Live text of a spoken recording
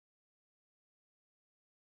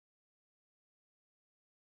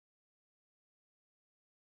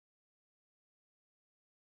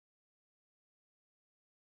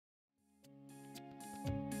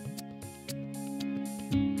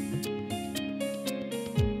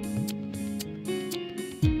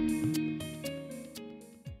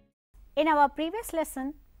In our previous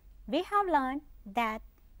lesson, we have learned that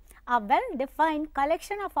a well-defined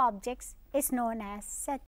collection of objects is known as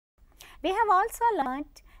set. We have also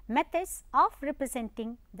learnt methods of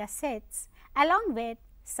representing the sets along with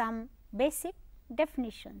some basic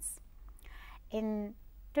definitions. In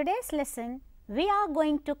today's lesson, we are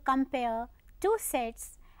going to compare two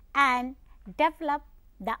sets and develop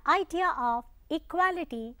the idea of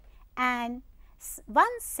equality and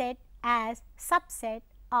one set as subset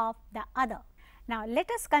of the other. Now, let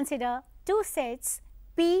us consider two sets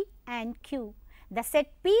P and Q. The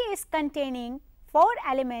set P is containing 4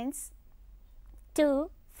 elements 2,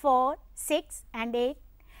 4, 6 and 8,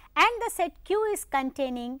 and the set Q is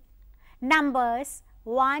containing numbers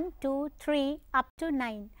 1, 2, 3 up to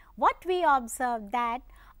 9. What we observe that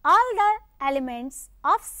all the elements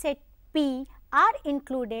of set P are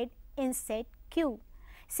included in set Q.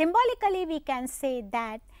 Symbolically, we can say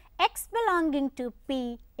that x belonging to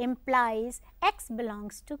P implies x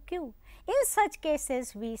belongs to Q. In such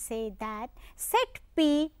cases, we say that set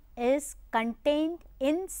P is contained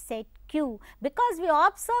in set Q because we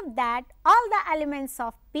observe that all the elements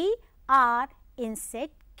of P are in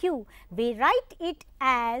set Q. We write it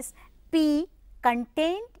as P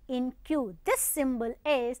contained in Q. This symbol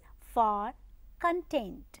is for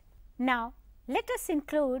contained. Now, let us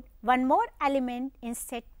include one more element in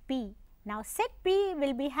set P. Now, set P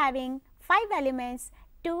will be having 5 elements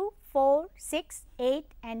 2, 4, 6, 8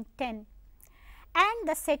 and 10, and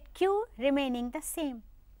the set Q remaining the same.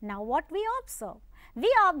 Now, what we observe?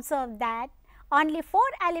 We observe that only 4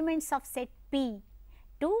 elements of set P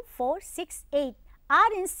 2, 4, 6, 8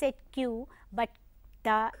 are in set Q, but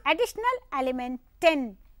the additional element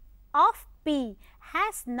 10 of P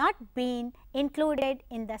has not been included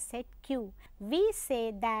in the set Q. We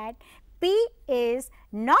say that P is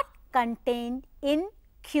not contained in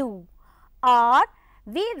Q, or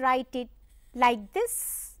we write it like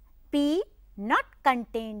this: P not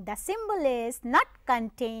contained. The symbol is not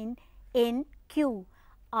contained in Q,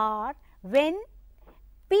 or when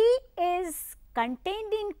P is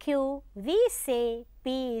contained in Q, we say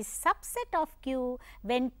P is subset of Q.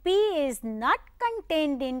 When P is not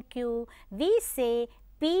contained in Q, we say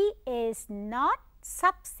P is not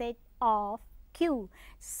subset of Q.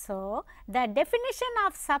 So, the definition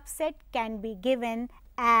of subset can be given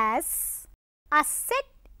as a set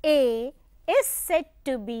A is said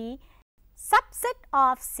to be subset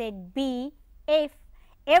of set B if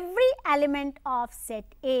every element of set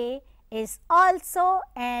A is also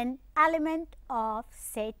an element of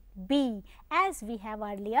set B, as we have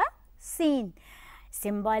earlier seen.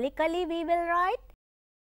 Symbolically, we will write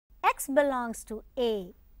x belongs to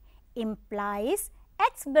A implies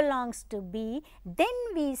x belongs to B, then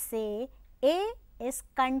we say A is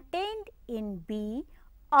contained in B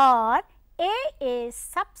or A is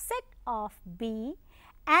subset of B,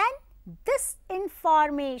 and this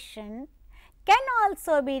information can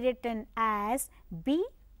also be written as B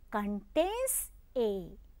contains A.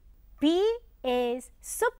 B is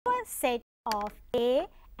superset of A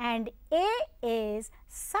and A is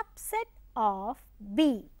subset of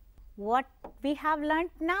B. What we have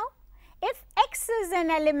learnt now? If x is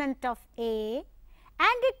an element of A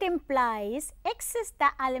and it implies x is the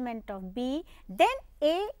element of B, then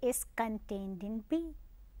A is contained in B.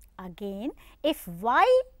 Again, if y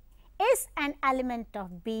is an element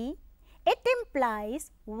of B, it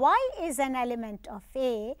implies y is an element of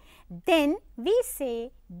A, then we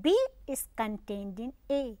say B is contained in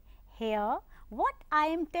A. Here, what I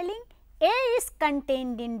am telling? A is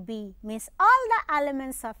contained in B means all the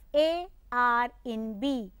elements of A are in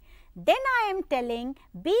B. Then I am telling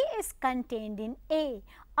B is contained in A.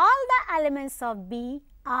 All the elements of B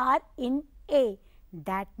are in A.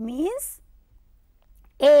 That means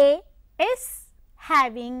A is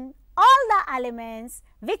having all the elements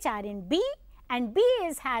which are in B and B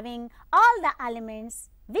is having all the elements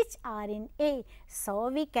which are in A. So,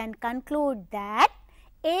 we can conclude that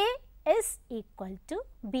A is equal to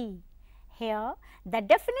B. Here, the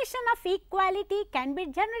definition of equality can be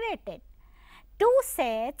generated. Two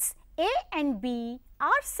sets A and B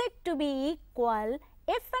are said to be equal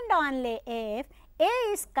if and only if A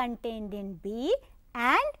is contained in B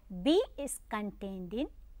and B is contained in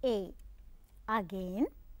A. Again,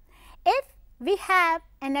 if we have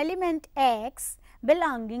an element x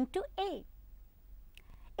belonging to A,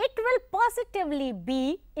 it will positively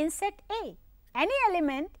be in set A. Any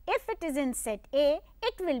element, if it is in set A,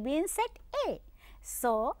 it will be in set A.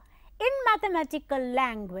 So, in mathematical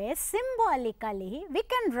language, symbolically, we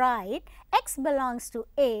can write x belongs to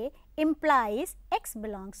A implies x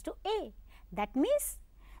belongs to A. That means,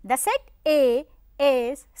 the set A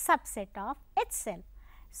is subset of itself.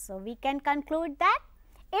 So, we can conclude that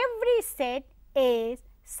every set is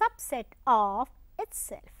subset of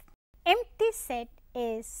itself. Empty set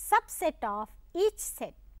is subset of each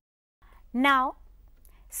set. Now,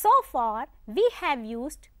 so far we have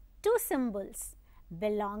used two symbols,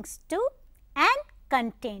 belongs to and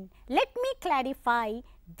contain. Let me clarify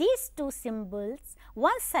these two symbols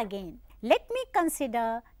once again. Let me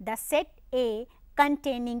consider the set A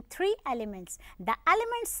containing 3 elements. The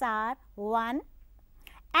elements are 1,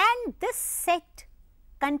 and this set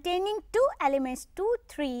containing 2 elements 2,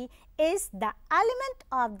 3 is the element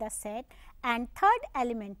of the set, and third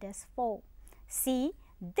element is 4. See,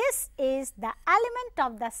 this is the element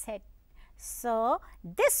of the set. So,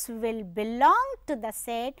 this will belong to the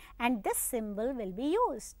set and this symbol will be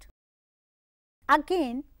used.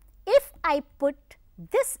 Again, if I put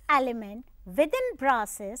this element within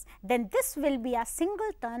braces, then this will be a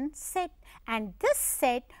singleton set and this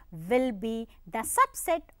set will be the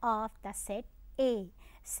subset of the set A.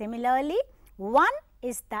 Similarly, 1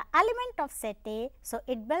 is the element of set A, so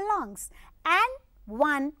it belongs, and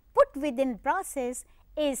 1 put within braces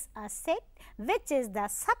is a set which is the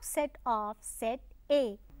subset of set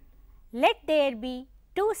A. Let there be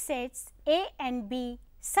 2 sets A and B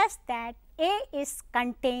such that A is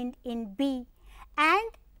contained in B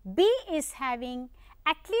and B is having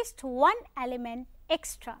at least one element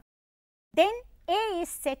extra. Then A is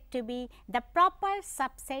said to be the proper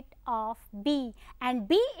subset of B and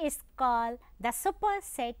B is called the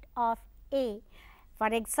superset of A. For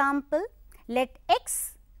example, let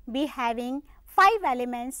X be having 5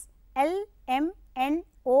 elements L, M, N,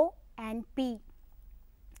 O and P,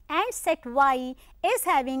 and set Y is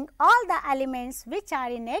having all the elements which are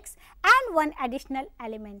in X and one additional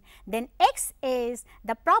element. Then X is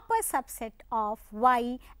the proper subset of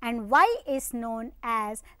Y and Y is known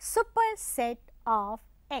as superset of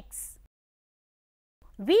X.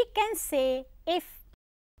 We can say if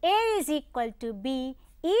A is equal to B,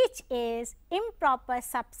 each is improper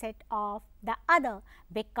subset of the other,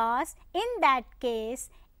 because in that case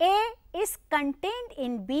A is contained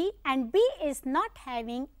in B and B is not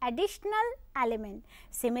having additional element.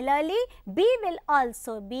 Similarly, B will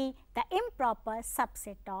also be the improper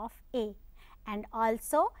subset of A, and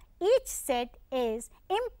also each set is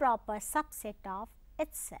improper subset of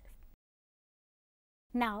itself.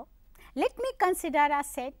 Now, let me consider a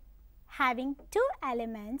set having 2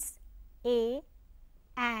 elements A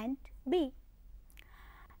and B.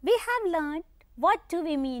 We have learned what do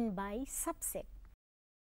we mean by subset,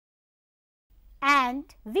 and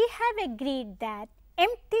we have agreed that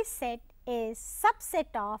empty set is subset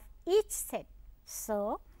of each set.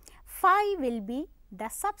 So, phi will be the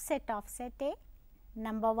subset of set A,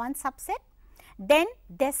 number 1 subset. Then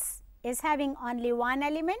this is having only one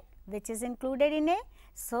element which is included in A.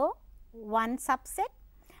 So, 1 subset.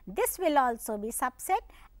 This will also be subset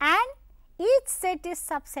and each set is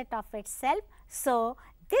subset of itself. So,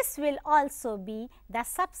 this will also be the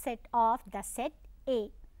subset of the set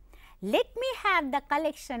A. Let me have the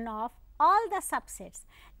collection of all the subsets.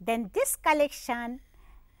 Then this collection,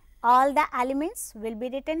 all the elements will be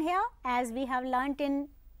written here as we have learnt in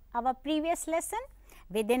our previous lesson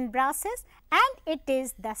within braces, and it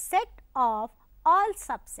is the set of all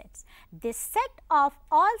subsets. This set of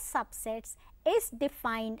all subsets is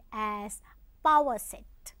defined as power set.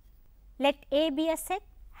 Let A be a set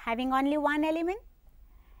having only one element,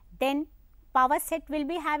 then power set will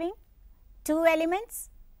be having 2 elements,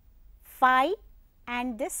 phi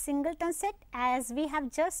and this singleton set as we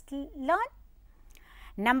have just learned.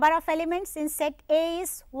 Number of elements in set A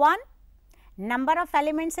is 1, number of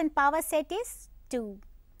elements in power set is 2.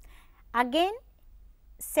 Again,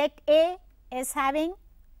 set A is having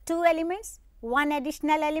 2 elements, one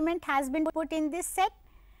additional element has been put in this set.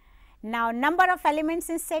 Now, number of elements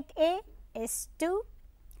in set A is 2.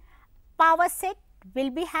 Power set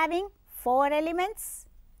will be having 4 elements,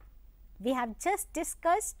 we have just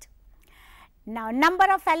discussed. Now, number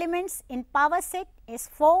of elements in power set is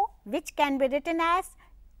 4, which can be written as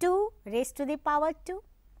 2 raised to the power 2.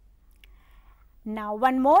 Now,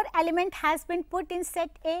 one more element has been put in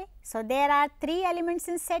set A. So, there are 3 elements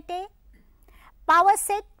in set A. Power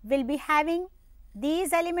set will be having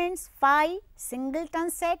these elements 5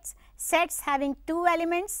 singleton sets, sets having 2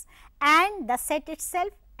 elements and the set itself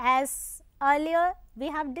as earlier we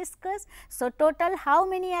have discussed. So, total how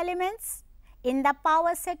many elements in the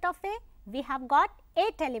power set of A? We have got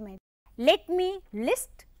 8 elements. Let me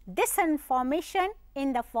list this information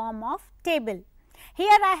in the form of table.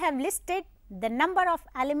 Here I have listed the number of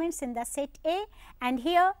elements in the set A and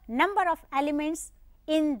here number of elements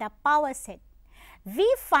in the power set.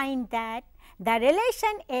 We find that the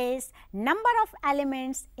relation is number of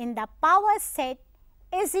elements in the power set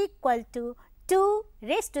is equal to 2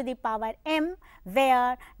 raised to the power m,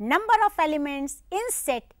 where number of elements in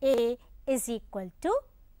set A is equal to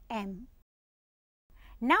m.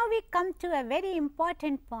 Now we come to a very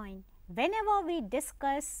important point. Whenever we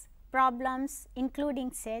discuss problems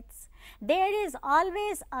including sets, there is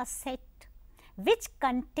always a set which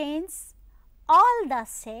contains all the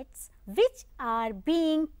sets which are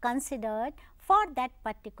being considered for that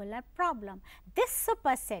particular problem. This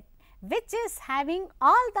superset, which is having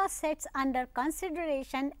all the sets under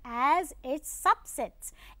consideration as its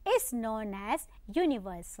subsets, is known as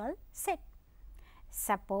universal set.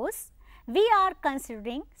 Suppose we are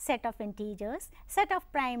considering set of integers, set of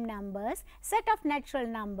prime numbers, set of natural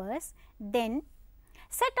numbers, then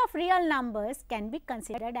set of real numbers can be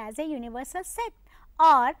considered as a universal set,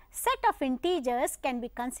 or set of integers can be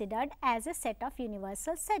considered as a set of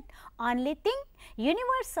universal set. Only thing,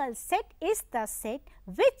 universal set is the set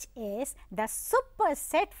which is the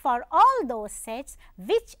superset for all those sets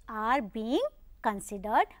which are being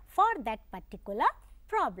considered for that particular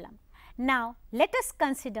problem. Now, let us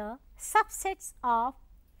consider subsets of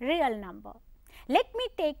real number. Let me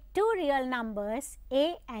take two real numbers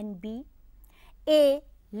a and b, a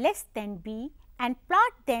less than b, and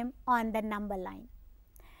plot them on the number line.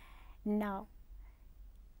 Now,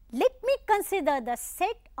 let me consider the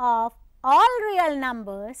set of all real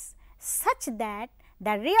numbers such that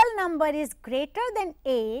the real number is greater than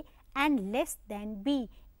a and less than b,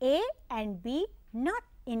 a and b not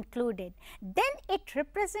included. Then it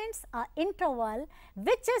represents an interval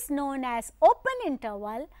which is known as open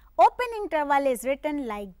interval. Open interval is written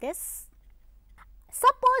like this.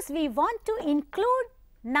 Suppose we want to include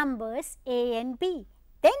numbers a and b.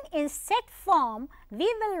 Then in set form,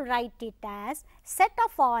 we will write it as set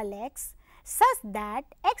of all x such that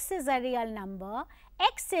x is a real number,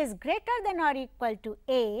 x is greater than or equal to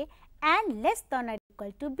a and less than or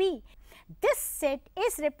equal to b. This set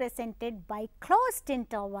is represented by closed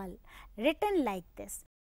interval written like this.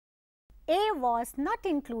 A was not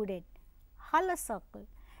included, hollow circle.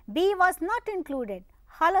 B was not included,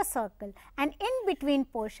 hollow circle, and in between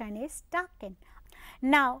portion is darkened.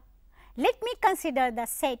 Now, let me consider the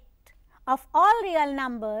set of all real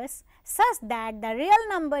numbers such that the real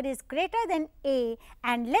number is greater than a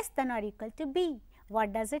and less than or equal to b.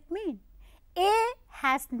 What does it mean? A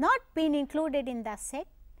has not been included in the set,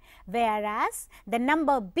 whereas the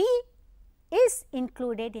number b is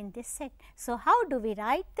included in this set. So, how do we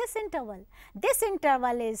write this interval? This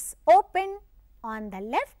interval is open on the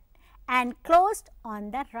left and closed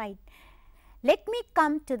on the right. Let me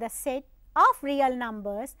come to the set of real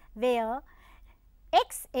numbers where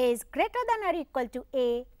x is greater than or equal to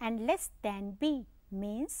a and less than b,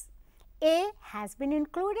 means a has been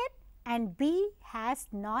included and b has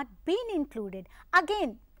not been included.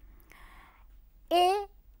 Again, a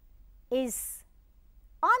is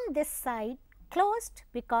on this side closed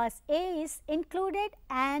because a is included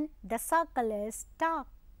and the circle is dark.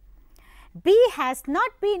 B has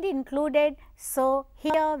not been included, so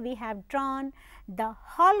here we have drawn the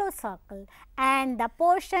hollow circle and the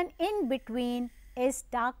portion in between is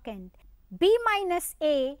darkened. B minus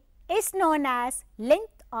a is known as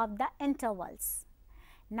length of the intervals.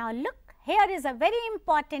 Now look, here is a very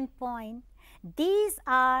important point. These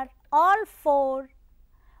are all four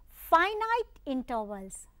finite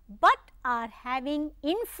intervals, but are having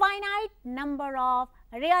infinite number of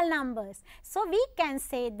real numbers. So, we can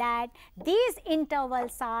say that these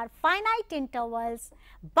intervals are finite intervals,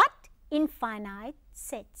 but infinite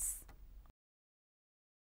sets.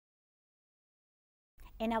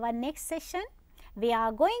 In our next session, we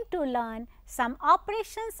are going to learn some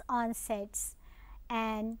operations on sets,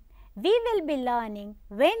 and we will be learning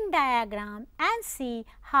Venn diagram and see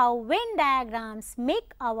how Venn diagrams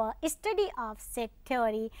make our study of set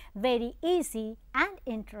theory very easy and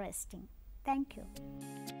interesting. Thank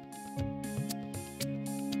you.